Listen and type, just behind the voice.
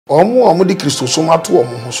omo di Kristo so mato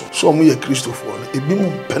omo ho so omo ye Kristo fo no ebi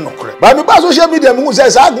mu pe no kore ba me ba social media mu say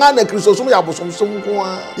sa gan na Kristo so ya bosom so nko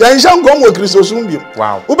a ya nsha ngom wo Kristo so bi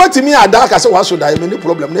wow ubetimi ada ka se waso da me ni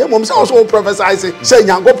problem na mom say so prophesy say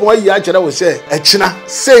nyankopon ayi a kire wo say ekina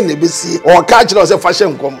say na besi o ka kire wo say fa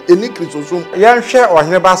hye nkom eni Kristo so ye nhwe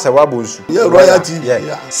oheneba serwaa bonsu ye royalty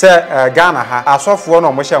say Ghana ha asofo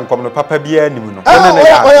no mo hye nkom no papa bia anim no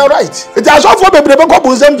oh you right it asofo bebre be ko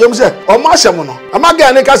bonzam jem say o ma hye mo no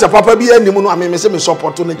amaga ne ka se papa bia anim no ameme se me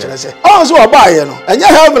support no kire say o so obaye no enye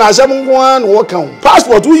heaven asem nko an wo kan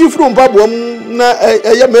passport wo yifru mpabom na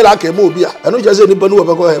eye miracle mo obi a eno je say nipa no wo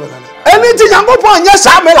be ko heaven anything yankopon nya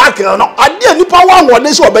sa miracle no ade nipa wa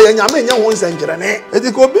nwode se obaye nyame nya ho nsankire ne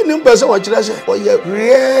eti ko bi nim pese wo kire se o ye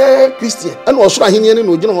real Christian eno osoro ahenie ne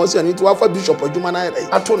no gina ho se ani to afa bishop adwuma na yere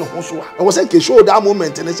ato ne ho so a wo se ke show that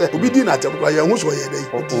moment ne se obi di na tem kwa ye ho so ye dai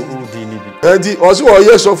di ni bi enti o se o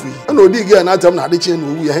ye sofu eno odi ge na tem na ade che na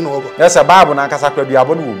owu ye he na ogo yes bible na nkasa kwa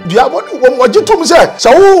duabo ne wo duabo ne wo gitum se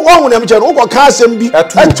wo hu na me che wo ko ka asem bi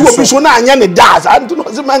atu obi so na anya ne das antu no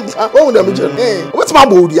se man wo hu na me che wo ti ma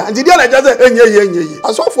bo odi anti dia na je se enye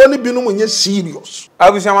asofo ne bi no munye serious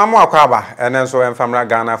abusia mamu akwaba enen so emfamra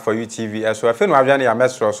Ghana for you TV eso afi no adwane ya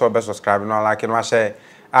mesro so be subscribe no like no ahye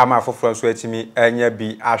ama foforo so atimi enya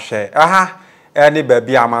bi ahwe aha eni ba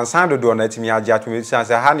bi amansan dodo na atimi age atumi san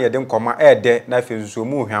se ha ne de nkoma ede na afi so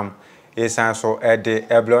mu hwam esan so ede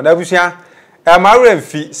eblo na abusia mawre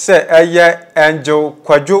mfi se eye angel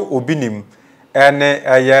kwadwo obinim ene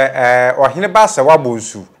eye oheneba serwaa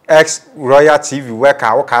bonsu ex royal TV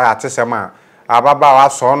worker wo kara atesema ababa wa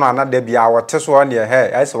so no ana da bia wote so ne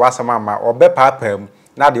he ese wasema ma obepapam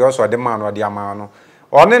na de oso de man no de ama no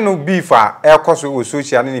one no beef a ekoso o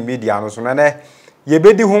social ne media no so ne ye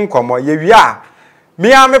bedi hu nkomo ye wi a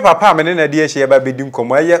me a me papa me ne na de ehye ba bedi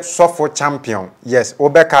nkomo ye sofo champion yes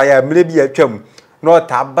obeka ya mre bi atwam no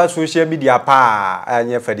taba social media pa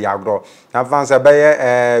anye fadi agro na fansa be ye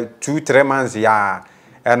 2-3 months ya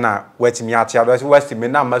ena watimi atia do watimi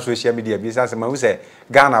na ma social media bi sanse ma hu se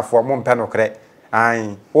Ghana for mo mpe no kre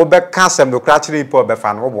an wo be kasem do kra kire ipo be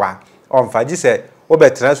fa no boa onfa ji se wo be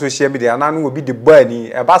tra social media na no obi de bo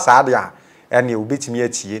ani e ba sa ade a ene obetimi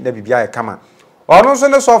atie na bibia e kama ono so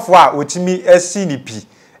ne sofo a otimi asi ni pi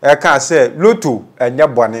e ka se loto enye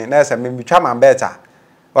bone na se me twa man beta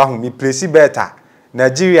wa hu mi place beta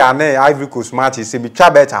Nigeria na Ivory Coast match se mi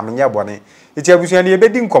twa beta me nye bone iti abusuan ne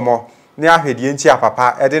ebedi nkomo ne ahwedie nti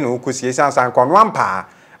apapa ede no kosie sansan kono ampa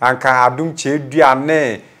anka adum chedua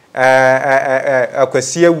ne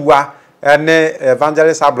akwasi awua ene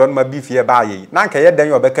evangelist ablon ma bifie ba yi na anka ye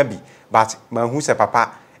dan obeka bi but ma hu se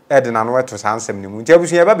papa ede na no eto sansem ne mu nti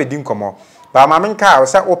abusuan ba bedi nkomo ba ma menka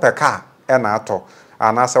se opeka e na ato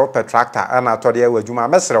ana se opet tractor e na ato de wadwuma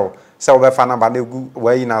mesrew se obefa na ba na egu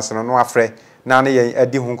wayi na se no afre na ne ye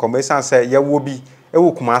edi hu nkomo esanse ye wo bi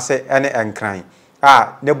ewo kumase ene enkran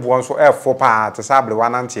ne buon so efo pa te sable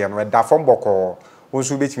wanante no da fom boko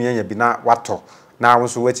wonso betimi anya bi na wato na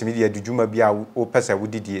wonso watimi de adudwuma bi a wo pese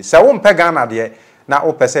wodidie se wo mpe Ghana de na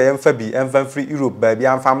wo pese yemfa bi emfa free Europe ba bi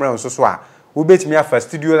amfamre nso so a wo betimi afa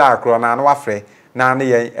studio la akro na na wafre na ne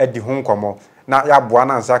ye adi hu nkomo na ya boa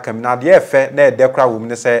na nsa kam na de efe na ede kra wo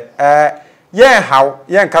mne se ye haw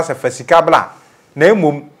ye nka se fasika bla na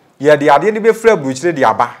emom ye de ade ne be fra buchire de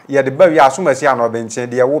aba ye de ba wi asomasi ana obenchen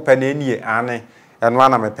de wo pe na enie ane eno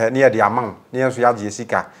ana mepe ne ye de aman ne enso ya je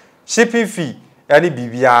sika shipping fee ani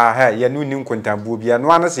bibia ha ye nu ni nkontambuo bia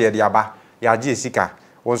no ana se ye de aba ya je sika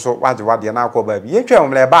wonso wade na akọ ba bi ye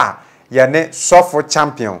twem le ba ye ne sofo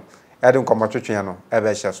champion edin komo twetwe no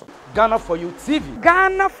ebe hye so Ghana for you TV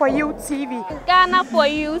Ghana for you TV Ghana for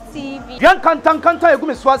you TV yan kanta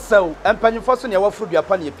egumi so asew empanyimfo so ne wafuru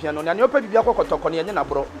duapa ne pia no ne opa bibia kokotoko ne nye na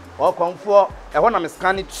bro o konfo e ho na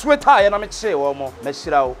meskani twitter ye na me kye wo mo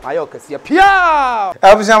mahira wo ayo kase pia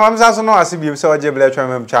abusia mamsa so no asebiem se oje bele twem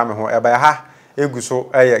mam cha me ho ebe ha eguso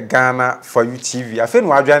eye Ghana for you TV afi no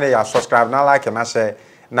adwa ne ya subscribe na like na share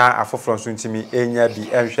na afoforo so ntimi enya bi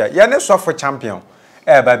enhwe ye ne sofo champion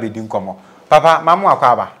eba bedi nkomo papa mamu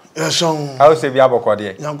akwaba Yeson how say bia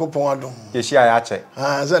bokode yankopon adom ye hia ya che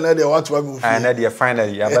say na de what wa go fi na de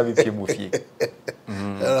finally aba bi pie mo fie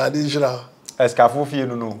adi jira escafo fie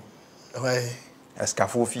no wai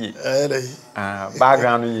escafo fie dey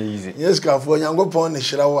background ye easy escafo yankopon ne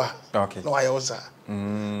hira wa okay no ayo sa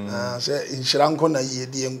say inhira nko na ye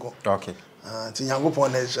die nko okay ti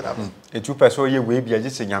yankopon na hira etu peso ye we bia je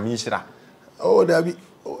se nyame hira oh dabi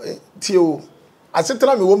ti o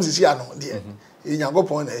asetra me wom sisi ano de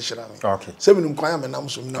yankopon na hira me okay se minum kwan me nam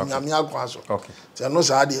so minam nyame akwa so okay ti no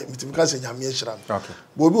sa de mitimika se nyame hira me okay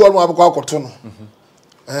bo bi won abekwa akoto no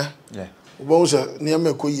yeah bo so ne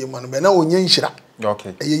me koyie ma no be na onye nhira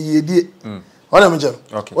Okay. Yedi. Ona mjem.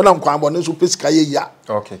 Okay. Ona mkwambo ne so pesika ye ya.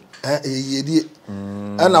 Okay. Yedi.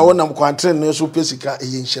 Ana ona mkwantre ne so pesika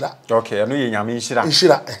ye nshira. Okay, anu ye nyame nshira.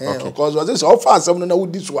 Nshira. Because was this offer asem no na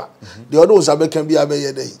wudi so a. The other ones abekan bi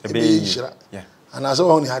abeye dey. Ebe nshira. Yeah. Ana so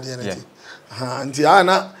won hade ne ti. Nti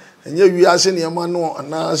ana enye wiase ne ma no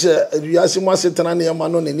ana se wiase mo asetena ne ma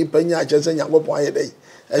no ne nipa nya achese nyagopon aye dey.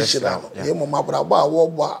 Nshira no. Ne mo mabrabo a wo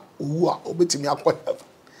bo a owu a obetimi akọ.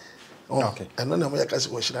 Okay. And none of my case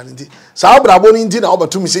was shranti. Sabrabo in dinner over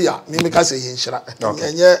to me say, me case in shra.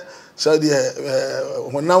 And yet, so the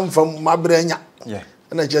when I'm from Mabrenya. Yeah.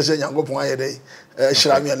 And I just say, I'm going to day,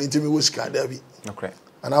 shrami and into me whiskey, Debbie. Okay.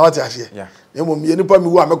 And I want to say, yeah. You will be any point me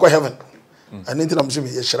who am heaven. And into them see me,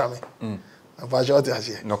 shrami. And for sure, I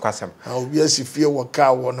say, no custom. I will be as if you were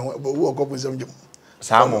cow one, but walk up with them.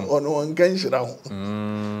 Salmon on one can shroud.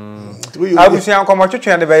 I will say, I'm coming to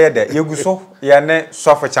train the way that you go so, ye ne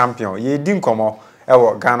sofa champion, ye didn't come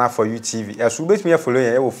out, Ghana for you TV. As you bet me a follow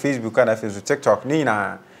you Facebook and Facebook, TikTok,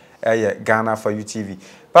 Nina, Ghana for you TV.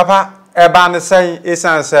 Papa, a band saying, it's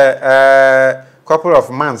a couple of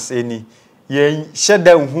months, any ye shed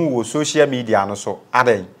down who was social media and so, are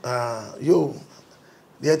they? You,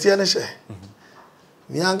 the Atiana say,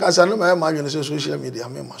 Mianca, I know my imagine social media, I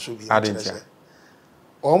mean, must be. I didn't say.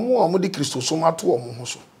 Omo di Kristo so mato omo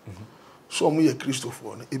so so omo ye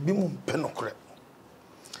Kristofo no ebi mu pe nokre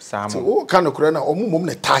samo o ka nokre na omo mom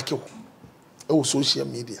na take wo e wo social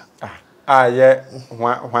media ye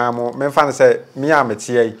hwan mo me fa say me amete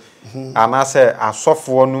yi ana say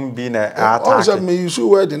asofo no bi na attack o say me use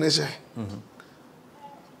word ne say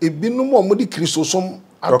ebi no omo di Kristo so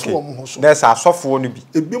ato omo so na say asofo no bi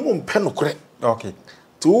ebi mu pe nokre okay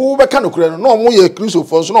to be kan okure no omo ye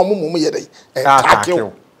Kristofo so no omo mom ye dey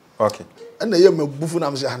take okay and ye me bufu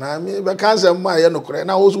na me say na me be kan say ma ye nokure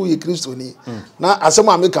na wo so ye Kristoni na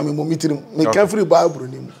asema me ka me momitirim me kan free Bible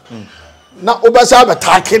ni mu na obasa be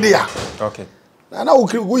take dia okay na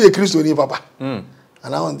wo ye Kristoni papa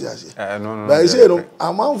ana won dia say no ba say no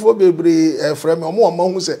amanfo bebre frame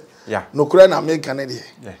omo hu say nokure na me kan dia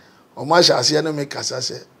omo asha ase na me kasa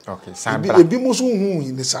say okay ebi mu so hu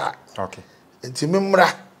ni sa okay enti memra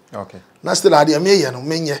okay na still ade me ye no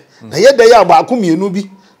menye na ye da ya ba akomienu bi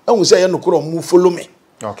ehun say ye nokoro mu follow me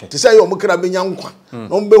okay ti say yo mo kra benya nkwa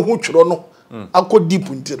no mbe hu tworo no akọ deep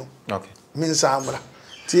nti no okay min sa amra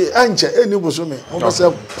ti anche eni buso me mo be say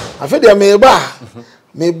afi de me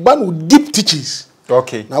ba no deep teachings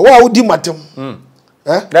okay na wa udi matem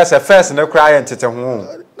that's a first no cry entete ho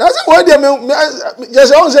na say what de me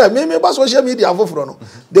just on say me ba social media afoforo no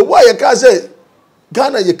the way you can say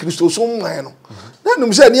Ghana ye Kristo so man no na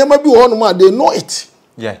num say niam bi ho no ma they know it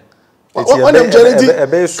yeah when them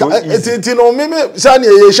charity no me say na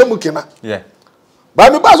ye hye mukina yeah ba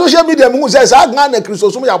me ba social media me say sa Ghana Kristo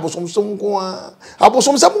so ya abosom nko a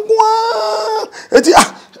abosom sam nko a eti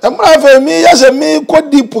emra fa mi ya se mi ko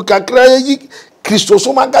deep kakra yi Kristo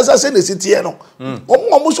so man kasa se na sitie no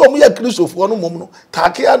omo so omo ya Kristofo no mom no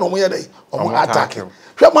take ya no omo ya dai omo attack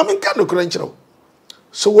hwe ma me kan no kra nkyerɛ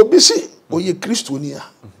so wo bi si oye Kristoni a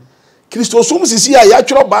Kristo so msisi a ya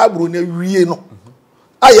twero Bible na wie no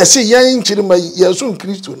a ye se yan nkyere ma ye so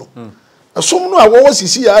Kristo no asom no a wo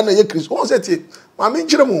sisi a na ye Kristo won se tie ma me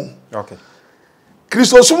nkyere mu okay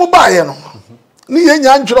Kristo so mu ba ye no ni ye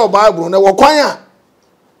nya ntwero Bible na wo kwan a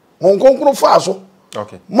won konkro fa so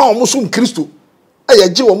okay ma o so Kristo a ye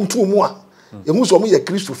je wo mtu mu a ye hu so mo ye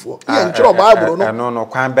Kristofo ye ntwero Bible no no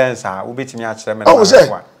kwan ben sa wo betimi a kyerɛ me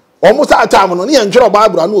na omo sa atam no ne ye ntwero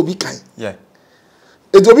Bible na obi kan yeah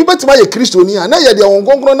edo obi betima ye Kristoni a na ye de won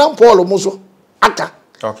konkro na Paul mo so aka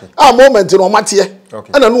okay moment no matie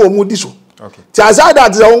okay ana no omu di so okay ti azada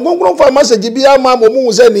de won konkro fa message bi ama mo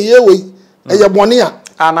mu se ni ye we eye bone a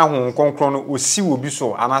ana hon konkro no osi wo bi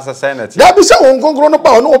so ana sese na ti da bi se won konkro no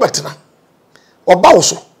ba no obetena oba wo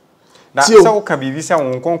so na se wo ka bibi se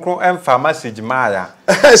won konkro emfa message ma ya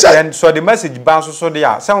and so the message ban so de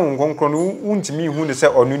ya se won konkro no untimi hu ne se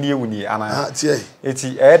onu ne ewuni ana tie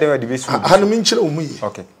eti de we su hanu mi nkyere omu yi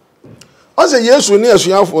okay o se Yesu ne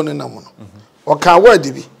asuafo ne nam no o ka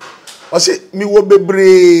word bi o se mi wo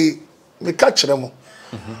bebre mi ka kyere mo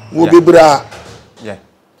wo bebra yeah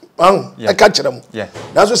e ka kyere mo yeah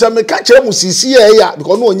na so se mi ka kyere mo sisi e ya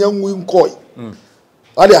because no onya nwu nkoi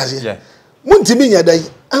ade ase yeah muntimi nya dai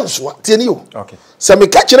ansoa tieni yo okay se me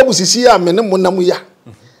ka kyere mo sisi ya me ne mo nam ya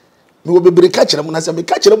me wo bebre ka kyere mo na se me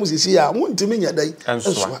ka kyere mo sisi ya muntimi nya dai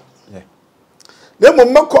ansoa yeah na mo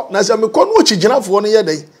meko na se me ko no chiginafo no ye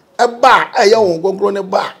dai e ba eye won gonkro ne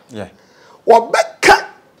ba yeah wo beka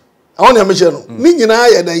awon ya me che no ni nyina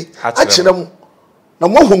ye dai a kyere mo na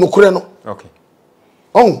mo hu no kure no okay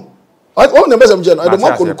o ne mesem je no de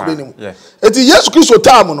mo ko no kure ni mu eti Yesu Kristo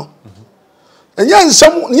tam no enya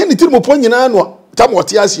nsam nye ni tiri mo po nyina no tam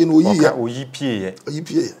wote ase no oyi pie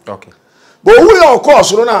okay bo wu ya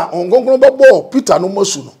course no na ongonkron bebo Peter no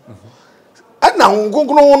masu no ana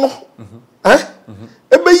ongonkron no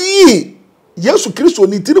ebe yi Yesu Kristo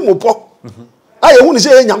ni tiri mo po aye hu ni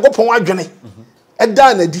se Nyankopon adwene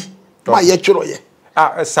eda na di ma ye twero ye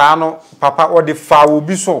saa no papa odi fa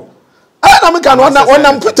obi so na me kan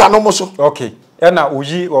ona Peter no mo so okay na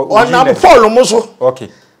oyi ona Paul mo so okay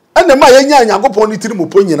ene ma ye nya Nyankopon ni tiri mo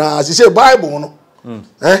po nyina se Bible no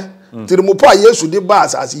tiri mo po a Yesu di ba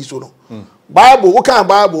asasi so no Bible wo kan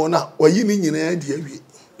Bible na oyi ni nyina di awie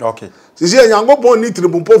okay se Nyankopon ni tiri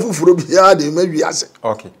mo po fufuro bi ya de ma wi ase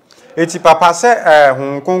okay eti papa se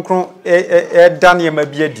hun konkron dan ye ma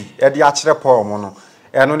bi adi e de a kire Paul mo no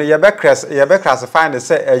eno ne ye be classify ne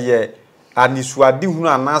se eye anisuade hunu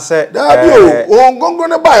anase da bi o konkron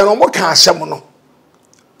ne ba ye no mo kan asem no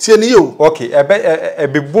tie ne yo okay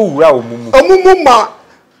ebe bo wura omumu ma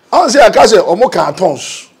on se akase o mo kan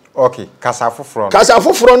tons okay kasa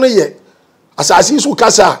foforo no ye asasi su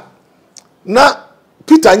kasa na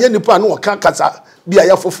Peter nye nipa no kan kasa bi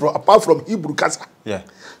aya foforo apart from Hebrew kasa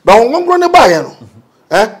ba ngongro ne ba ye no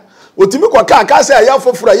otimi kwa kasa aya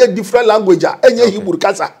foforo aya different language enye Hebrew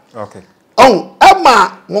kasa okay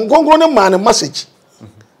ama ngongro ne ma ne message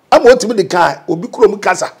ama otimi de kan obi krom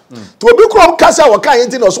kasa to obi krom kasa wa kan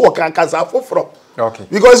yenti no so wa kan kasa foforo okay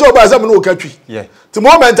because oba azam no katwi the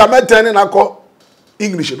moment am ten na ko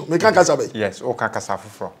English no me kan kasa ba yes o kan kasa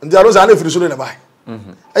foforo ndi aro za na firi so ne ba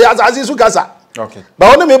ya azazi su kasa okay ba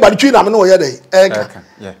wona me ba twi na me no ye dey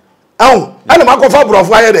ana makofa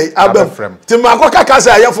brofo aye dey abem ti makoka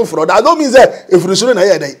kasa aye foforo that don't mean say efiri so na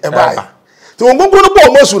ye dey e ba ti won gbogbo no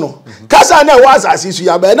bo mosu no kasa na wa asasi su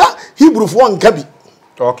ya ba na Hebrew fo nka bi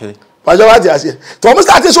okay pa jo wati ase to mo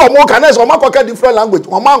start so mo kan na so makoka different language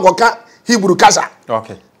o ma ngoka Hebrew kasa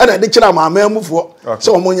okay ana de kira ma amufo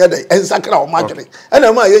so mo nya dey ensakra o ma dwere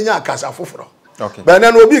ana ma ye nya kasa foforo okay ba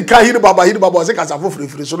na no bi ka hiri baba se kasa foforo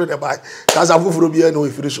efiri so de ba kasa foforo bi e no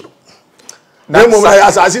efiri so na mo na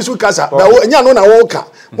asasi su kasa ba nya no na wo ka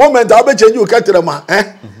moment a be change o katere ma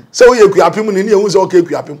se wo ye kuapim ni ne ehun se o ka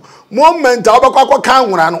kuapim moment a be kwakwa kan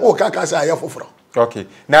nwura no o ka kasa aye foforo okay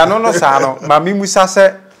na no sa no ma mi musa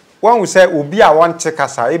se won se obi a won te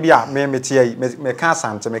kasa e bia me mete yi me ka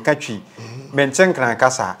sante me ka twi me nten kran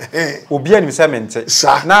kasa obi ani se me nte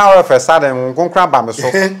na o fe sa den konkran ba me so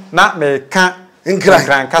na me ka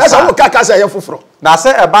nkran kasa wo ka kasa aye foforo na se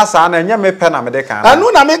eba sa na nya me pe na me de kan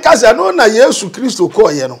anu na me kasa no na Yesu Kristo ko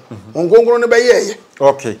ye no ngonkron ne be ye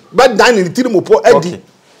okay but dan ni tiri mo po adi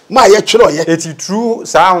ma ye twero ye eti true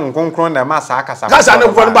sa ngonkron na ma sa kasa ne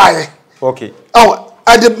fo ba ye okay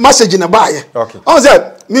adi message na ba ye okay on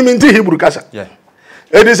say mi nti Hebrew kasa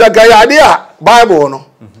edi sakaya ade a Bible no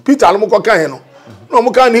Peter no ko kan ye no no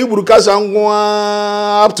mo kan Hebrew kasa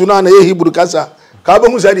ngwa up to now na ye Hebrew kasa ka ba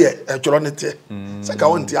hu say de e twero ne te saka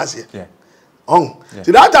won ti ase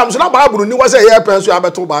ti that time so na Bible ni was say pen so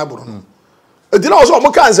abeto Bible no edi na so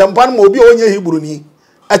mo kan sempa no obi onye Hebrew ni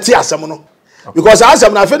ati asem no because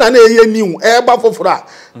asem na fe na ye niu e ba foforo a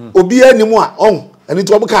obi animu a eni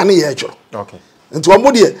to mo kan na ye twero okay nti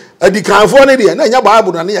wo de adi kanfo ne de na nya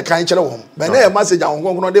Bible na ye kan kire wo be na ye message awon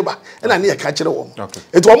gongon de ba na ye kan kire wo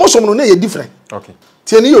enti wo mo som no na ye different okay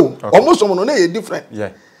tie ni yo wo mo som no na ye different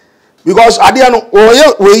because ade no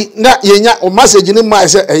we na ye nya o message ni ma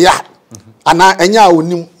se eya ana enya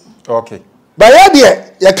onim okay ba ye de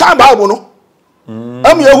ye kan Bible no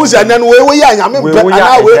am ye hu se nan we ya nya me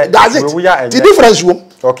ana we that's it the difference wo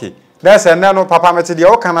okay that's and no papa mete de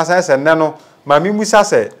o kan say no mami musa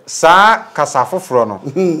se sa kasa foforo no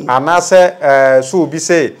ana se so obi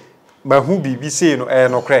se mahu bibi se no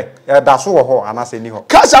no kre da so wo ho ana se ni ho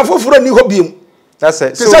kasa foforo ni ho biem that's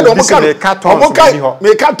it so obi se me cartons ni ho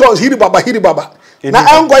me cartons hiri baba na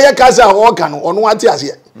ango ye kasa ho kan ono ati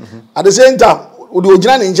ase at the same time odi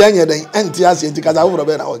ogina ne nja nya den enti ase enti kasa foforo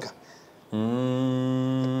be na ho kan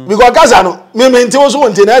because kasa no me nti wo so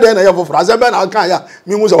nti na den na ye foforo ase be na kan ya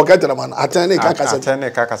mi mu se wo ketere man atene ka kasa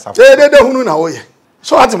de hunu na wo ye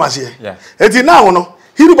so atimase eti na ho no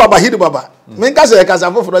hiri baba me kasa ye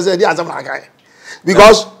kasa foforo se di asem na kan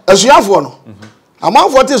because asuafo no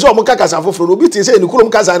amanfo te so mo kasa foforo obi te se ni kulum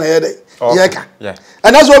kasa na ye dey ye ka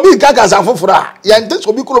and as obi kasa foforo a ye nte so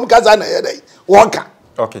obi kulum kasa na ye dey wo ka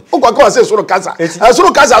okay ukwa ka se soro kasa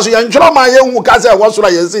so ye ntworo ma ye hu kasa e wo soro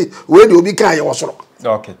ye se we de obi kan ye wo soro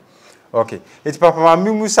okay eti papa ma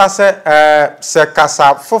mi musa se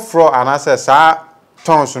kasa foforo ana se sa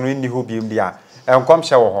tons no ni ho biem dia enkom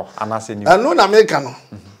hye wo ho ana se ni anu na me ka no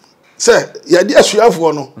se ye de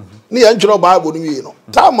asuafo no ne ye ntworo Bible no wi no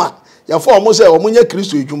tama ya fo omo se omo nya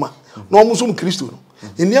Kristo edwuma na omo sum Kristo no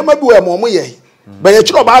eniema bi wo omo ye ba ye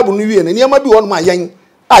kiro Bible no wie ne eniema bi wo no ma yen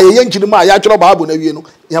a ye nkiri ma ya kiro Bible na wie no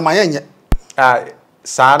ya ma yenye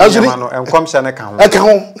saa eniema no enkom hye ne ka ho e ka ho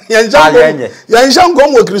ya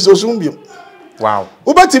njankom wo Kristo sum bi wow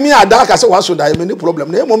ubetimi ada ka se waso da me ni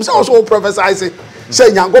problem na mom se wo prophesy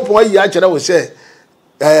se nyankopon ayi a kire wo se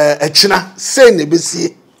echina se ne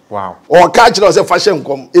besie wow o ka kire wo se fa hye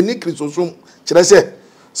nkom eni Kristo sum kire se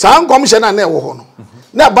saa nkom hye na e wo ho no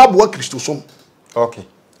na Bible wa Kristo sum okay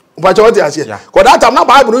ubacha what you say ko that time na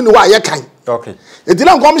Bible ni wa ye kan okay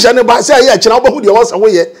edina nkom hye ne ba se ye kire wo hu de wo se wo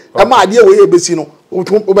ye e ma ade we ye besi no wo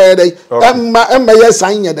be ye dai emma ye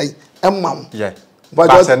san ye dai emma yeah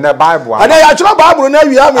but in the Bible and ya kire Bible na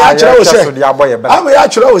wi am ya kire wo se am ya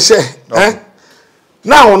kire wo se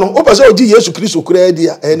now no o pese oji Yesu Kristo kura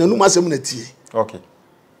dia nanum asem na tie okay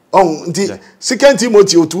the 2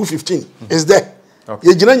 Timothy 2:15 is there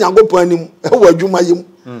ye gina nyankopon anim e wo adwuma yim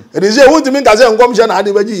it is who timi ka se nkom hye na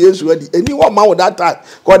ade baji Yesu adi eni wo ma wo that time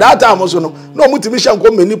ko that time so no no mutimi hye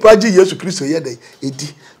nkom mani pa ji Yesu Kristo ye dai edi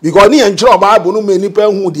because ni en kire Bible no mani pa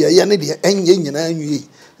hu de ye ne de enye nyina anwie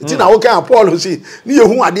ti na wo kan Paul si ni ye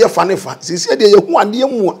hu ade fa ne fa si de ye hu ade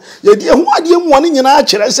mu ye de hu ade mu ne nyina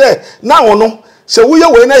kire se na wo no se wo ye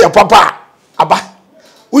we na ye papa aba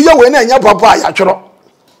wo ye we na nya papa ya tworo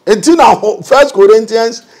enti na 1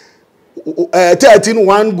 Corinthians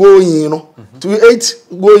 13:1 going no to 8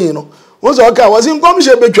 going no wo so ka was in come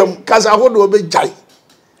she betwam kasa hodo be jai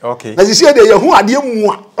okay na si de ye hu ade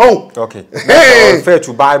mu okay fair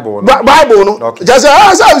to Bible no Bible no just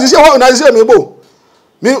say si ho na si me bo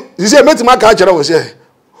me say metima ka kire wo say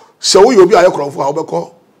wo yo bi aye krofo a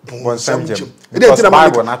obekọ bonsu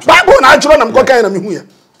Bible na kire na mko kan na me hu ya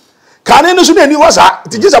kane no so na ni wo sa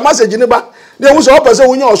ti Jesus message ni ba na hu so opese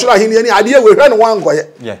wo nya osoro ahini ni ade we hwe no wan goye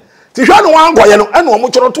yeah ti hwe no wan goye no ene omo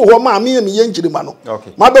kire to ho ma me ye nkiri ma no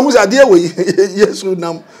ma ba hu sa ade we Yesu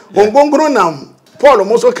nam ongongoro nam Paul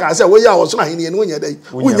mo so ka say wo ya osoro ahini ni wo nya dai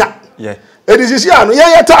unya yeah edisisi anu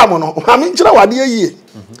ye tam no ma me nkire wade yie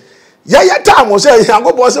ye tam say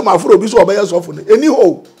yangobo say mafuro bi so obeya sofo ne eni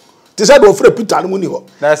ho ti say do frɛ Peter no mu ni ho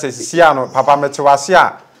na say sisi anu papa metewase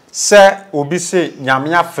a se obi se nyame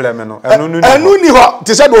afrɛ no enu ni ho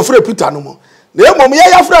ti say do frɛ Peter no mu na emom ye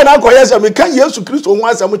ya frɛ na akoye say me kan Yesu Kristo ho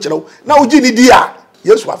asɛm kyerɛw na ugi ni di a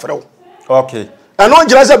Yesu afrɛ wo okay eno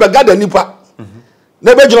ngira say be gada nipa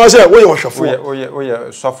na be gyina say wo ye ohwefo wo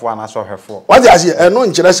ye sofo ana so hwefo what you say eno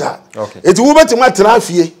ngira sa eti wo betima tena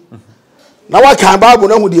afie na wa kan Bible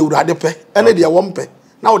na hu de Awurade pɛ ene de wo mpɛ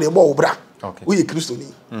na wo de bo wo bra wo ye Kristo ni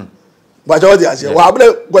but what you say wa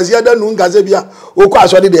abele kwasi da nu ngaze bia o kɔ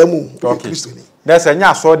aso de dem mu Kristo ni na se nya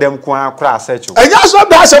aso dem ko akra asechu enya aso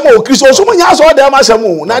da asɛm o Kristo so mo nya aso dem asɛm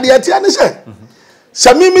o na de atia ne se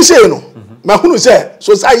sami se no ma hunu se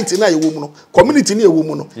society na ye wo mu no community na ye wo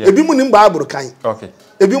mu no ebi mu ni Bible kan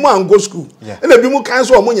ebi mu an go school na ebi mu kan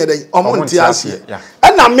so o mo nya den o mo ntiase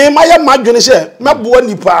na me ma ye madwene se meboa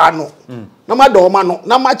nipa no na ma do ma no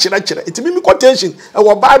na ma kire itimi mi quotation e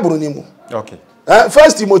wo Bible ni mu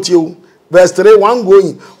 1 Timothy 3:1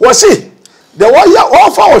 going wo see the one ya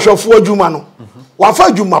offer ohwefo adwuma no wa fa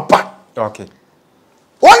adwuma pa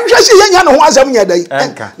won hwe se yenya no ho asem nya dai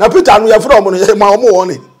na Peter no ya frɛ omo no ma omo wo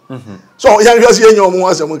ne so ya hwe se yenya omo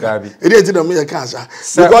asem ka e dey ti na me ya kan sa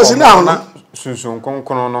because now na sunsun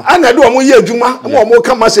konkon no ana de omo ye adwuma omo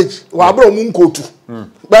ka message wa abra omo nkotu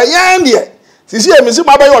ba yan de sisi e mi se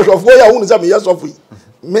ma ba ye ohwefo ya hu se me yesofu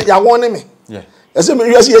me ya won ne me ese me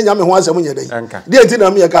hwe se yenya me ho asem nya dai dey ti na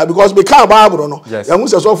me ya ka because be kan Bible no ya hu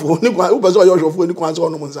se sofu ni kwa u be so ye ohwefo ni kwa so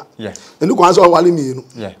no munza ni kwa so wale mi no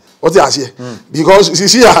what you say because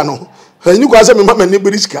sisi ya no ni kwa se me ma ni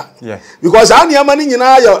briska because ani ama ni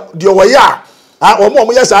nyina ya de wo ya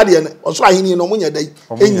omo ya sa de ne oso ahini no munya dai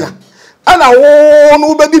enya ana wo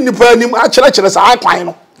no be di nipa anim a kire sa akwan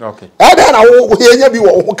no e da na wo yenya bi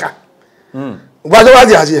wo ho ka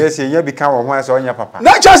Waje ase yes yenya bi kan wo ho ase onya papa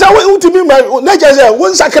na cha se wo ntimi na cha se wo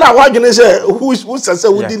nsakra wa adwene se who sase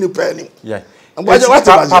wo di nipa anim waje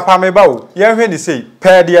papa me ba wo ye hwe ni sei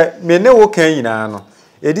pe de me ne wo kan yina no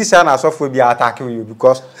edi sa na asofo bi attack you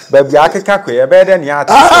because ba bi akeka kwe e be de ne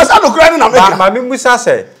attack sa no kra na make ma me musa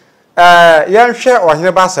se ye hwe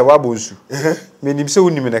oheneba se wa bonsu me nim se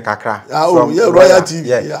wonim ne kakra from Royal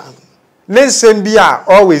TV ne nsem bi a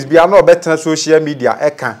always bi a no betena social media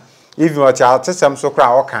eka even what ya tesem so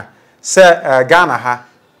kra oka se Ghana ha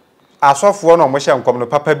asofo no mo hye nkom no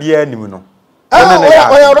papa bi anim no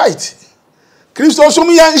oh right Kristo so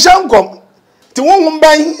mi yan hye nkom ti won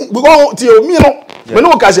ban because ti o mi no me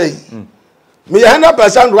no ka say me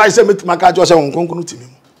 100% right say me maka jo say won konkunu ti mi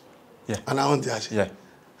and I want to say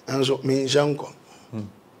and so me hye nkom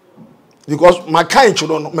because my kind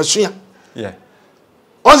children mesua yeah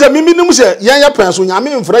onse miminim se yen ya pan so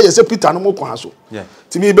nyame mfra ye se Peter no mo kwa so yeah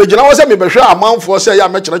ti mi begina wo se me behwe amanfo se ya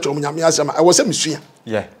me kire kire nyame asem e wo se mesua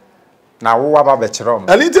yeah na wo aba be kire o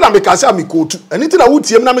ani ti na me ka se amikotu ani ti na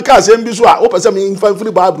wutiem na me ka se mbi so a wo pese me mfa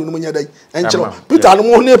free bible no mo nya dai en kire Peter no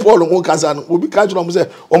mo ne Paul no ka sa no obi ka kire mo se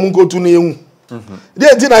o mo nkotu na ehu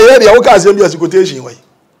dey ti na ye dia wo ka se mbi asikotation we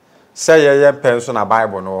say ye pen so na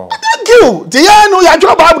bible no thank you ti ye no ya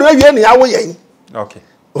kire bible na wie ne ya wo yen okay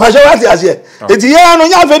wa show what is here eti ye no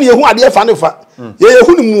nya fe ne ehu ade fa ne fa ye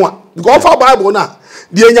ehu ni mu a because fa bible na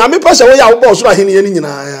de nyame pese wo ya wo bo so ahene ye ni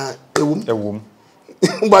nyina ewum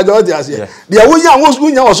mbajo what is here de wo nya wo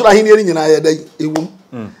nya wo so ahene ye ni nyina ye dai ewum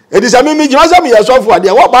eti sa me jima sa me ye sofo ade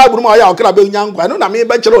wo bible ma ya o kra be nya nkwa no na me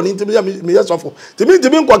be kire oni ntimi me ye sofo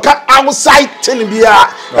timi nkwa ka outside tin bia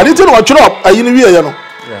ade tin wo kire ayi ni wie ye no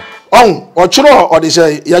o kire o de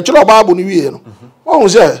say ye kire bible ni wie no o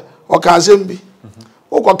say o ka asem bi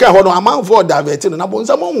o ko ka ho no amanfo davert no na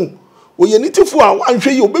bonsa mo hu o ye nitifo a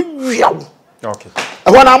wanhwe ye obewia wo okay e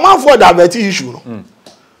ho na amanfo davert issue no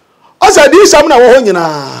o say di sam na wo ho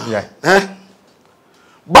nyina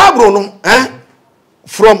bible no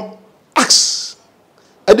from Acts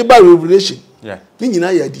and by Revelation ni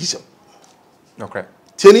nyina ya di sam okay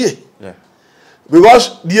tieni yeah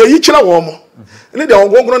because the yi kira wo mo ni de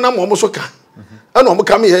ongonkro na mo so ka e no mo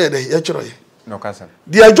ka me ye de ye kira ye no kasa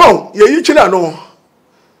the John ye yi kira no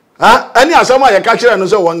ani asama ye ka kira no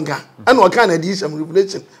so wonka e no ka na di sam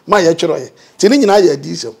Revelation ma ye kira ye tieni nyina ya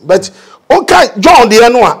di sam but okay John de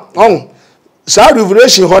no a sa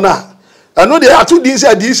Revelation ho na eno de atu di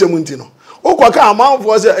say di sam ntino okwa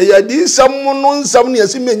amanfo se ya di sam no nsam ne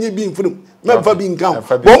yesi menyi bi mfurum memfa bi nkan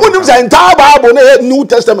bo mu nim say nta Bible na New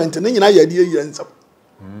Testament ne nyina ya di ye nsam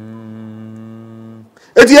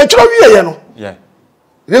eti ye kiro wi ye no yeah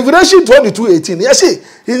Revelation 22:18 yesi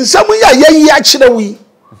nsam ya kire wi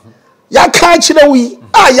ya ka kire wi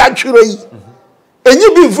ya twiro yi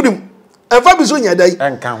enyi bi mfurum enfa bi so nya dai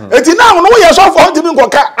enka ho eti na no ye so for ntimi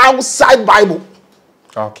nkoka outside Bible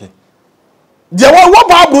okay de wo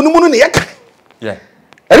Bible no mu no ne ye ka yeah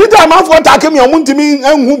anytime am for take me omuntimi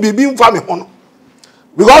anhu bibi mfa me ho no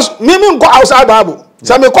because me nko outside Bible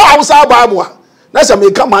say me ko outside Bible na say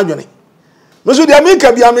me ka madwene me so de me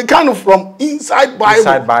ka bia me kan from inside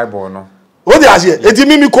Bible no o de asie eti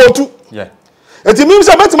me ko tu yeah eti me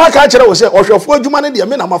say betima ka kire wo say ohwefo adwuma ne de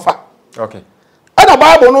me na mafa okay ana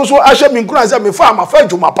Bible no so ahye me nkura say me fa mafa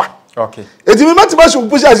adwuma pa okay eti me betima so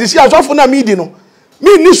pusi asisi asofo na me di no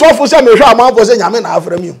me ni sofo say me hwe amanfo say nyame na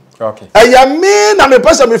afra mi okay eya me na me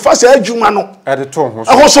pese me fa say adwuma no e de to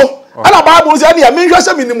ho so ana Bible say na me hwe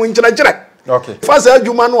say me ni mu nkire okay fa say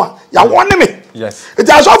adwuma no a ya wone me yes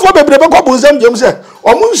eti asofo bebre be ko bunzam jem say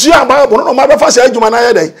omu nsu a Bible no ma be fa say adwuma na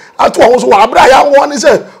ye dai ato ho so wa abra ya wone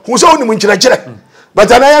say hu say oni mu nkire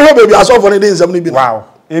but ana ye hwe bebi asofo ne de nsam ni bi wow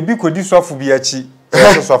ebi kodi sofo bi achi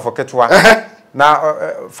sofo ketwa na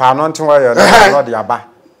fa no nten wa yo na de aba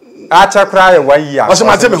acha kra ye wayi a o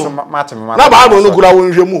mate me na Bible no kura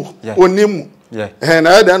wonhwe mu onimu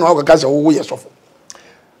na ye de na o ka say wo ye sofo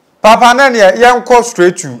papa na ne yenko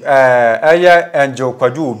straight to eye angel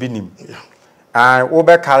kwadu obinim wo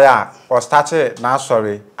be kare a o start na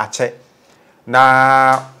sorry ache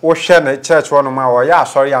na wo hwe ne church wono ma wo ya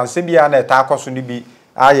sorry anse bia na eta akoso ni bi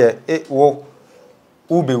aye wo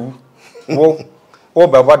ubewu wo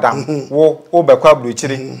be bodam wo be kwa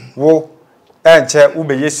blochiri wo enche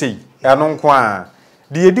ube yesei eno nko a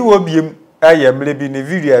de edi wo biem eye mle bi ne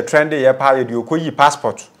video trend ye pa ye de okoyi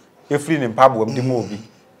passport efri ne mpabo am de mo obi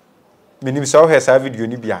menim so he sa video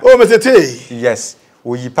ni bia o metete yes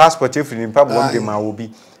oyi passport efri ne mpabo am de ma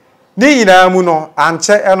obi ni yina mu no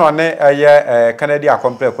anche eno ne eye Canada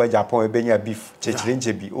complex kwa Japan ebenya beef chechire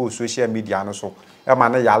nche bi o social media no so e ma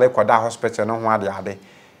ne yale koda hospital no ho ade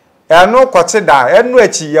eno kote da eno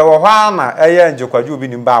achi ye wo hwa na eye njekwaji obi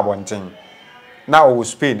ni mba abonten na o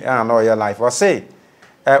Spain and no your life or say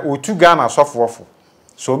o tu Ghana sofofo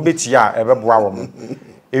so mbeti a ebeboa wo mo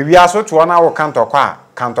ewia so to na wo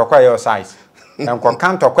kantokwa your size enko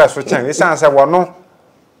kantokwa so chen we san say wo no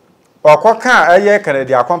okoka eye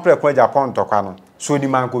Canada complex kwa Japan tokwa no so ni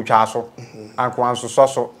man ko twa so anko anso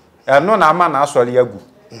so eno na ama na asori agu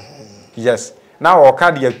yes na wo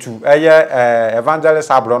ka de atu eye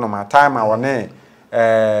evangelist abro no ma time a wo ne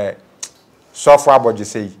sofo aboje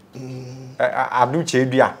sei adu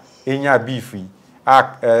chedua enya beef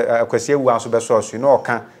akwase ewu anso be so no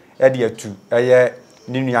oka e de atu eye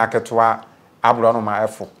ninu aketoa abro no ma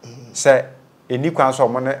efo se eni kwan so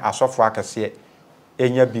mo ne asofo akase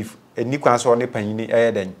enya beef eni kwan so ne panyini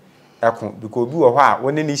eye den eko because bi wo ho a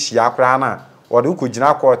woni ne hia akra na wo de ko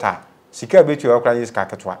gina quarter sika betu akra yes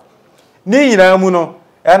kaketoa ni nyina mu no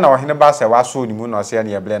e na oheneba se waso ni mu no se na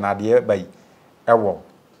yeble na de bai ewo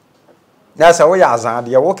ya se wo ya azan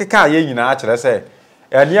de wo keka ye nyina a kire se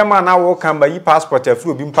eniema na wo kan ba yi passport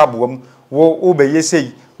afuro bi mpaboam wo beye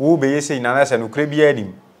sei wo beye sei na na se no kre bi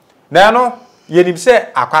anim na no yenim se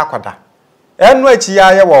akwakoda enu achi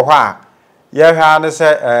ya ye wo ho a ye hwa ne se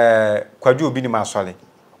kwadu obinim asole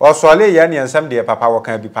osole ye ne ensam de papa wo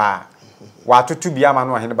kan bi pa watoto bi ama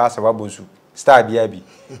no oheneba se bonsu star bia bi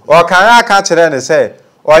o kan aka kire ne se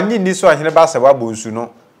onyi ni so oheneba se bonsu no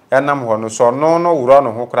enam ho no so no wuro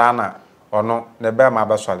no ho kra na ono ne be ma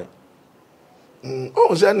basole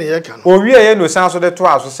o se ne ye kan o wie ye no san so de to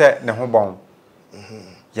aso se ne ho bon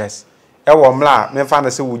yes e wo mla me fa na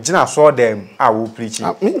se wo gina so dem a wo preaching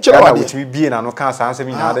na wo ti bie na no kan san se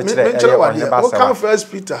mi na de kire e ye oheneba se kan first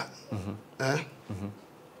Peter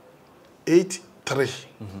 8:3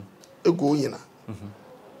 ego yina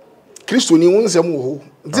Kristo ni won nsem wo ho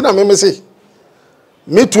ntina me se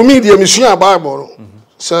me to me de misua Bible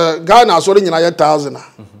so Ghana so nyina ye 1000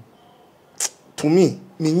 to me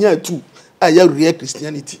nya tu aya real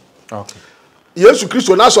Christianity okay Yesu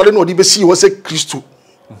Kristo na so le no di be si wo se Kristo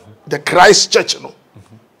the Christ church no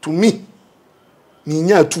to me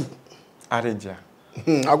nya tu arrange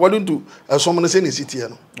according to some say ne city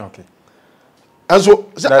no okay so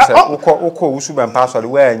uko usu ban pastor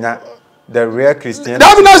we nya the real Christian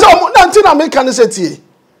that na say na ntina me kan say tie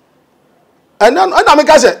and na me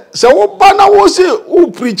ka say wo ba na wo say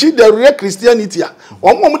who preach the real Christianity a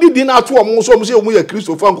omom di na ato omom so say omu ya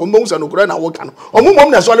Kristo fa nko mo say no kura na wo ka no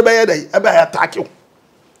omom na so le be ye dai e be attack you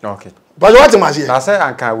okay but what am I say na say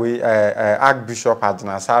anka we archbishop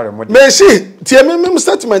adna sare mo me see tie me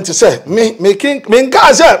statement say me king me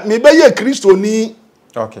nka say me be ye Kristo ni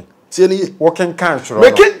okay tie ni working can churo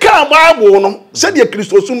me king kan Bible no say the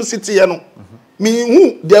Kristo sum city ye no me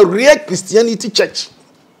hu the real Christianity church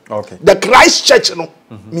okay the Christ church no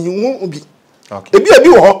me hu bi okay ebi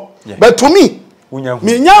ho but to me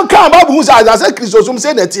me nya kan Bible hu say Kristo sum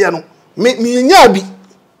say na tie no me nya bi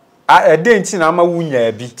a denti na ma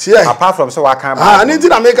wunya bi apart from say wa kan ba ni ti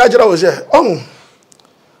na me ka kira wo say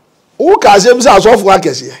o ka se bi say asofo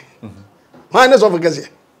akese why na asofo akese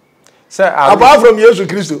say apart from Jesus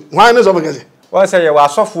Kristo why na asofo akese wọ́n say ye wa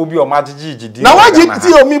asofo bi o ma jiji na wa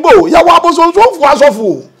jiti o mi bo ya wa bo so asofo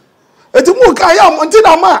asofo eti mu ka ya mo ti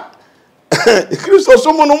na ma Kristo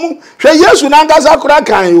so mo no mu hwe Yesu na ngasa kura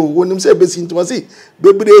kan yo wonim say be sin to say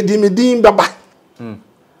bebre di mi din baba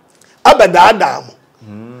abada mo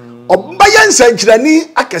oba yen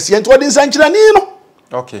sankrani akese ento de sankrani no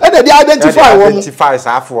okay e dey identify wo identify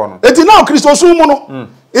safo no eti na Kristo so mu no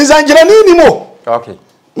sankrani ni mo okay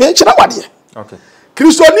me kira wade okay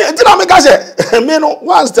Kristo ni eti na me ka se me no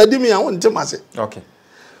one study me and won tema se okay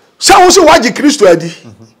sha wo se waji Kristo adi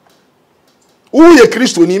wo ye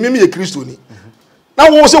Kristo ni me ye Kristo ni na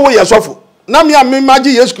wo se wo ye sofo na me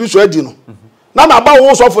maji Yesu Kristo adi no na ma ba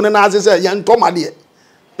wo sofo ne na ase se ye ntoma de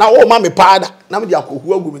na wo ma me paada na me de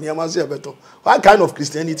akohu agu me ne ma se beto what kind of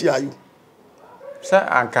Christianity are you say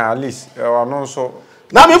anka at least ono so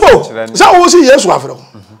na me bo say wo se Yesu afro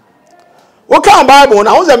wo kan Bible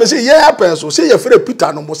na wo se me say ye happen so say ye free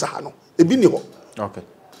Peter no musa no ebi ni ho okay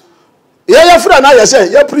ye free na ye say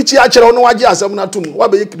ye preach a kire no waje asem na tum wa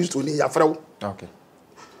be ye Kristo ni ya frɛ wo okay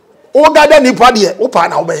wo gada ni pa de wo pa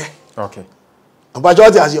na wo be ye okay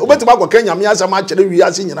abajo ti ase obetima kwa Kenya me asem a kire wi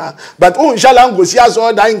ase nyina but o inshallah ngosi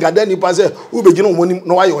aso dan gada ni pa say wo be gina wo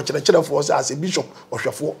no wa ye o kire fo say ase bishop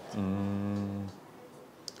ohwefo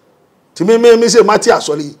ti me say mati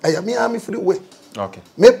asori aya me am free way okay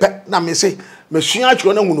me pe na me say me sua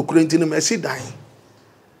kire na hunu kure ntini me si dan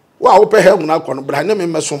wa wo pe he hunu akọ no bra na me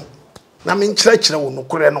meso na me kire wo no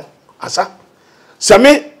kure no asa se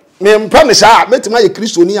me mpa ne sha metima ye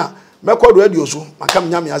Kristoni a me kọ radio so maka me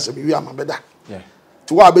nya me ase me wi amabeda yeah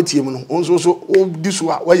ti wa betie mu no onso so o di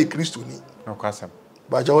so a wa ye Kristoni no kwasam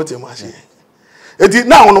ba ja wote ma se eti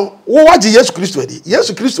na no wo waje Yesu Kristo adi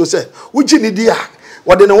Yesu Kristo se wo ji ni di a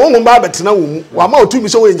wo de ne wo ba betena wo mu wa ma otumi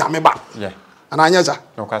so wo nyame ba yeah ana anya za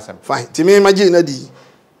no kwasam fine ti me maji na di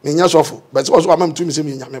me nya sofo but so wa ma mtumi se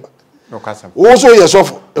me nyame ba no kwasam wo so ye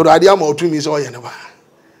sofo urade ama otumi so ye ne ba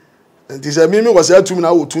nti se me wo se atumi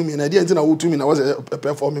na wo tumi na di enti na wo tumi na wo se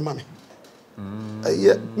perform me mame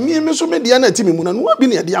me so me dia na ti me mu na no bi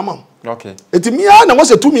na dia ama okay eti me na wo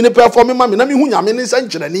se tumi ne perform me mame na me hu nyame ne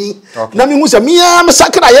sankyerani na me hu se me me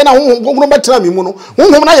sakra ye na hu gongono betena me mu no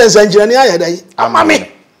hu na ye sankyerani aye dai ama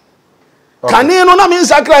me kane no na me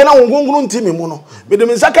sakra na hu gongono nti me mu no me de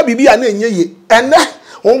me saka bibia na enye ye ene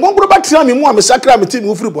hu gongono betena me mu a me sakra me ti me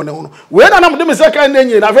ofiri bone ho no we na me de me sakra na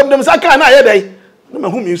enye na afem de me sakra na aye dai na me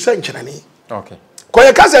hu me sankyerani okay ko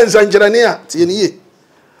ye ka sankyerani a ti ye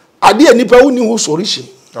ade nipa woni ho solution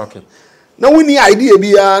okay na woni idea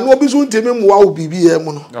bia na obi so ntemi mwa wo bibie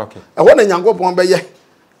mu no okay e na nyankopon be ye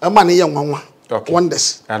e ma ne ye nwanwa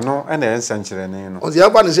wonders ano ena ensankyere ne no on ya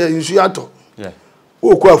ba ne se nsu ato yeah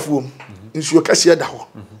o ko afuom nsu kase da ho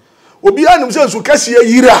obi anum se nsu kase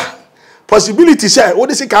yira possibility say wo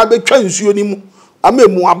de se ka be twa nsu ni mu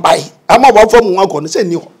amemu abai ama bo fam nwa ko ne se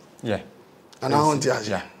ni ho yeah ana ho nti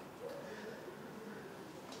aje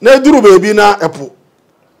na duru bebi na epo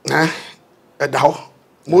da ho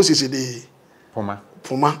Moses de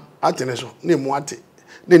puma atene so na emu ate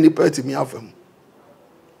na nipa atimi afam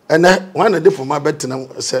ene wana de puma betena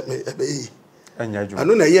se me ebe yi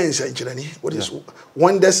anu na ye nsankyerani what is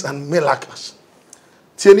wonders and miracles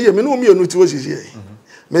tie ni ye me no mi enu ti osisi yi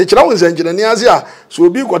me kira won nsankyerani ase a so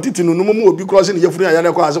obi kwatiti no mu obi cross ne yefuru ya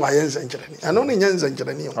le kwa ase wa ye nsankyerani anu ne nya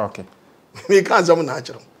nsankyerani okay me kan zam na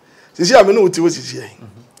akira sisi a me no ti osisi yi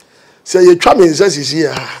se ye twa me nsasisi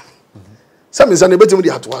ya Some is an ability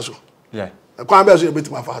to ato. Yeah. A quite a bit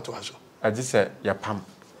of ato. I just said your pump.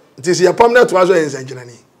 It is your permanent to us as engineer.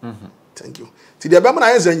 Thank you. To the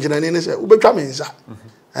Abaman as engineer, and say, Ube coming, sir.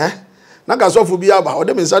 Eh? Nagaso for be about, or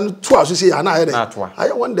them is two hours, see, and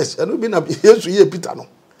I want this, and we've been up here to hear Peter.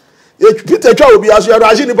 Peter will be as you are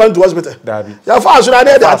rushing upon to hospital. Daddy. Your father, I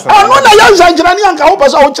know the young engineer and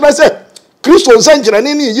Kawapas out, I say, Christian engineer,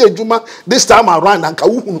 any Juma, this time around and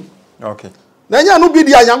Kawu. Okay. Nanya no bi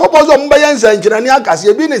dia Yankopon so mba ye nsankyerani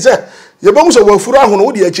akase bi ne se ye bom so wafuru ahono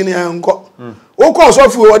wo de akini enko wo ko so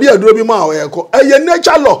fu wo de aduro bi ma wo ye ko eye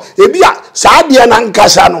nature law e bi a saa de na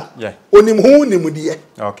nkasa no onim hu nim de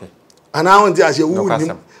okay ana ho nti ase wu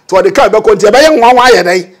nim to de ka be ko nti be ye nwanwa ye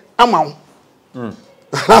dai ama wo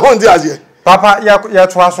ana ho nti ase papa ya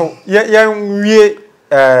to aso ye nwie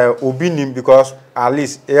obinim because at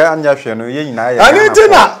least e anya hwe no ye nyina ye ani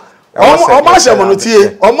tina o ma hye mo no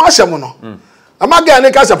tie o ma hye mo no amaga ne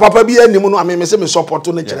ka se papa bi anim no ameme se me support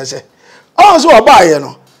no kire se o so oba ye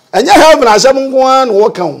no enye heaven asem nko an wo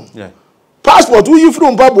kan passport wo yi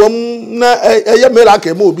from pabom na eye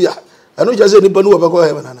miracle ma obi a eno je se ni pa no wo be ko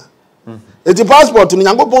heaven na eti passport ni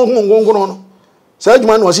Yankopon hu ngongo no se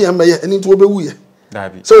adwuma no se yembe ye eni nti wo be wu ye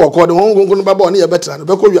dabi se wo ko de ngongo no baba ne ye betra no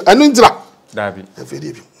be ko wi enu ntira dabi e fe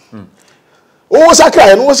de bi o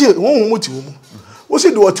sakra no wo se hu muti wo mu wo se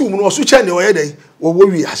de wo ti wo mu no so che ne wo ye dai wo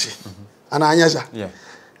wi ase ana anyasa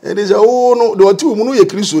it is no the two mu no ye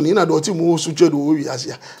Kristo ni na the two mu so twa do wi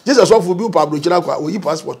ase Jesus so bi Pablo kira kwa oyi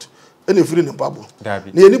passport ene free ne Pablo na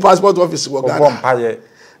ye passport office wo Ghana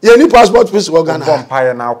ye ni passport office wo Ghana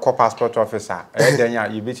bompa na ko passport officer e den ya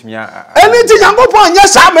ye betimi anything Yankopon anya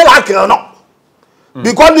sa miracle no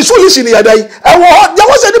because the solution ye dai e wo there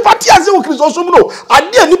was any party as wo Kristo so mu no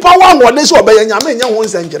ade ni pa wa ngode so be nyame nya ho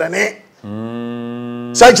nsankyere ne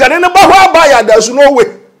sankyere ne ba ho aba ya da so no way.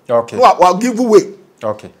 Okay. No, I'll give away.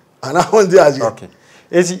 Okay. And I want the idea. Okay.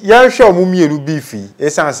 Is ya show mu mienu bifi.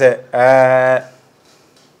 Esan say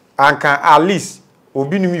anka at least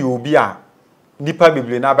obinim ye obi a nipa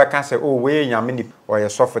beble na beka say oh we nyame ni o ye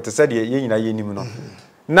sofo te say de ye nyina ye nim no.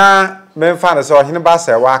 Na memfa na say oheneba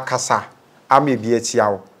say wa kasa ama bi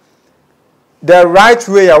atia wo. The right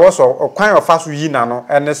way ya was okwan of aso yi na no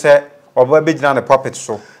ene say oba begina the puppet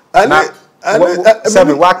so. Na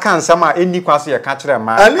sabe wa kan sama eni kwase ye ka kire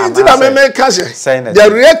ma ani ti na me ka se the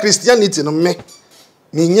real Christianity no me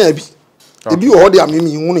nya bi ebi wo de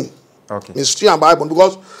amemi hunu okay me study Bible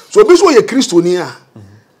because so obi so ye Kristo ni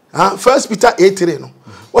a First Peter 8:3 no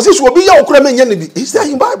was so obi ya okura me nya ne bi is there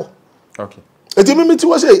in Bible okay eti me ti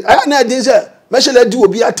wo say aya na dey say me shele di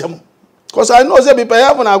obi atem because I know say be pay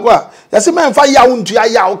heaven akwa ya say me mfa ya wontu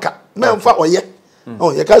ya oka me mfa oye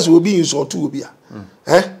oh ye ka so obi insult obi a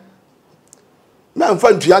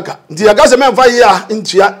memfa ntuaka nti ya gase memfa ye a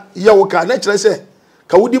ntua ye wo ka na kire se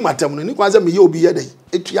ka wudi matam no ni kwanza me ye obi ye dai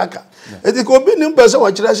etuaka eti ko obi nim pese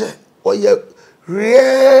wo kire se o ye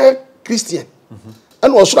real Christian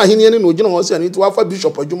and wo sura hini ne no gina wo se ni to afa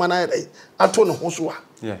bishop adwuma na dai ato ne ho so a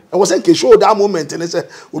e wo se ke show that moment ne se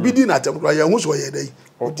obi di na atam kra ye ho so ye dai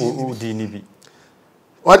odi ni bi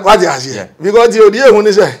what dey here because the odi e hu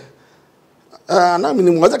ni se na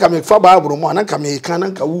minim waza ka me fa Bible mo na ka me kan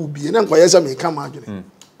na ka wu bi na nkoye se me kan ma adwene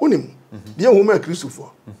unim die hu ma Kristofo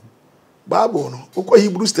Bible no okọ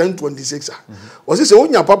Hebrews 10:26 o se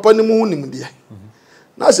onya papa ni mu hunim die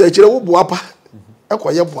na se kire wo boapa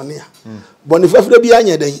ekoye bone a bone fafre bi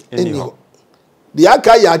anya dan eni ho de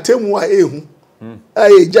aka ya atemu a ehu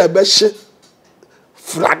ja be hye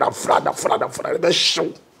frada be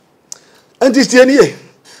hye anti tie ni e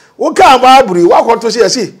wo ka Bible wo akoto se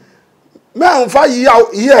yesi me amfa ye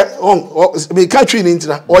on be country ni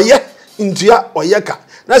ntina oye ntua oye ka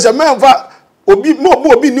na se me amfa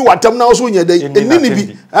obi ni watam na so nya dai eni ni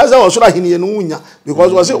bi asa wo so ahini no unya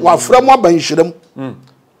because wo say wa fra mo abanhirem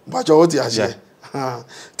ba cha wo ti ase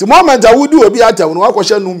the moment I would do obi atam no akọ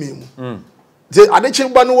hye no mi mu the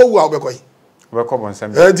adechi ba no wawu a obekọ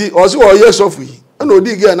bonsam di o so wo yes of yi na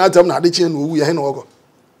odi ge na atam na adechi no wawu ya he no woko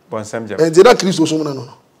bonsam je the that Christo so mo no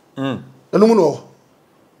enu mu no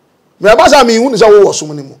me ba sa mi hu ni sa wo so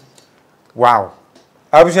mo ni mu wow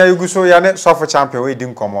Abusha you so ya ne suffer champion we di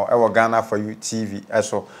nkomo e wo Ghana for you TV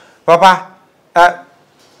eso papa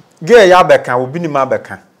ge ya beka obinim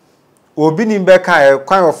abeka obinim beka e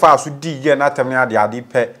kwan ofa so di ye na atam ne ade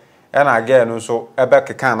pe e na ge no so ebe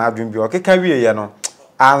keka na adwun bi o keka wie ye no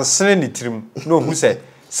ansene ni tirim no hu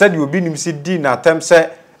se di obinim si di na atam se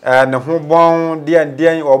ne ho bon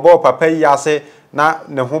de obo papa yi ase na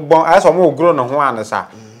ne ho bon aso mo ogro ne ho anesa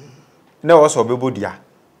na wo so bebodia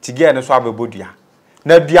tige ne so abebodia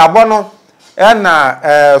na duabo no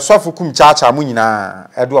na sofu kumchacha mu nyina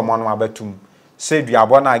edo omo no abatum se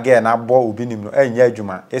duabo na ge na bo obinim no enya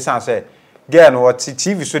adwuma esan se ge no wo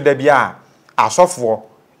TV so da bia asofo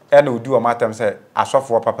na odi o matam se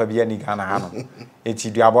asofo papa bia ni Ghana ha no eti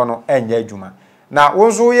duabo no enya adwuma na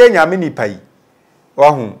wonso ye nyame nipa yi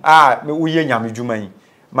ohun me wo ye nyame dwuma yi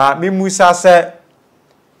ma me musa se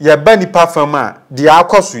ye ba nipa fama dia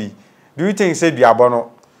akoso yi do you think say duabo no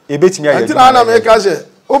ebetimi aye ntina na me ka se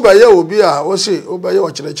obaye obi a o se obaye o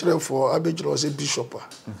kirekerefo abejiro se bishop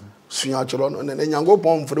suya chiro no ne nyango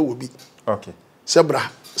pon mfre obi okay sebra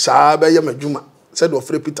sa ba ye madwuma se do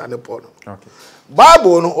free Peter ne Paul okay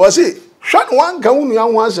Bible no o se hwan wan ka unu ya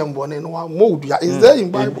ho asembo ne no modua is there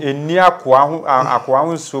in Bible eni akwa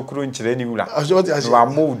ho sokuro nkire ni wula wa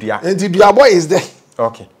modua enti duabo is there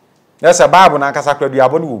okay that's a Bible na kasa kra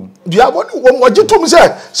duabo no wo duabo no wo gitum se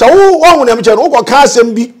sa wo hu na me che no wo ka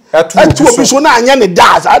asem bi atu obi so na anya ne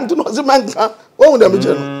das antu no se manka wo hu na me che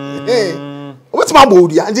no what's my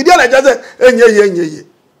body and the other just enye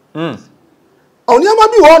oni ama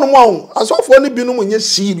bi ho no mo asofo ni bi no mo nye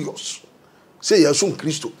serious say yesu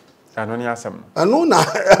Kristo ano ni asem ano na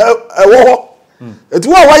ewo eti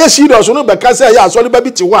wa ye serious no be ka say ya so le ba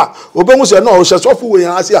bi ti wa obenwu se no o se sofo we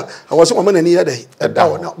yan ase a wo se mo na ni ye dey da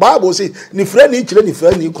wo na Bible say ni fra ni kire ni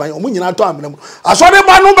fra ni kwan o mo nyina to amena mu aso de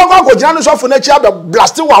ba no be kwa ko jina no sofo na chi abe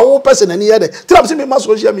blast wa wo person na ni ye dey tira se me ma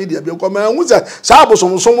social media bi ko ma hu se sa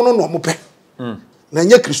abosom no no mo pe na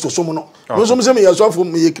nye Kristo somo no no so me ye sofo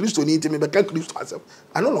me ye Kristo ni ntimi be ka Kristo asem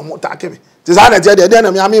ano no mo ta ke me ti za na je de na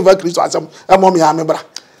me am va Kristo asem e mo me am bra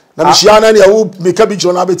na me hia na ne ya wo me ka bi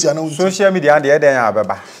jiro na betia na social media de den ya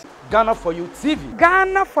beba Ghana for you TV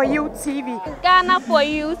Ghana for you TV Ghana for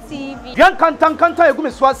you TV Yan kanta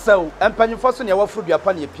egumi so asaw empanyimfo so ne wafuru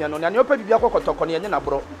duapa ne pia no na ne opa bibia kokotoko ne nye na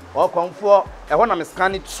bro o konfo e ho na me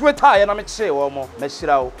scan Twitter ye na me kye wo mo ma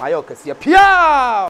hyira wo ayo kase pia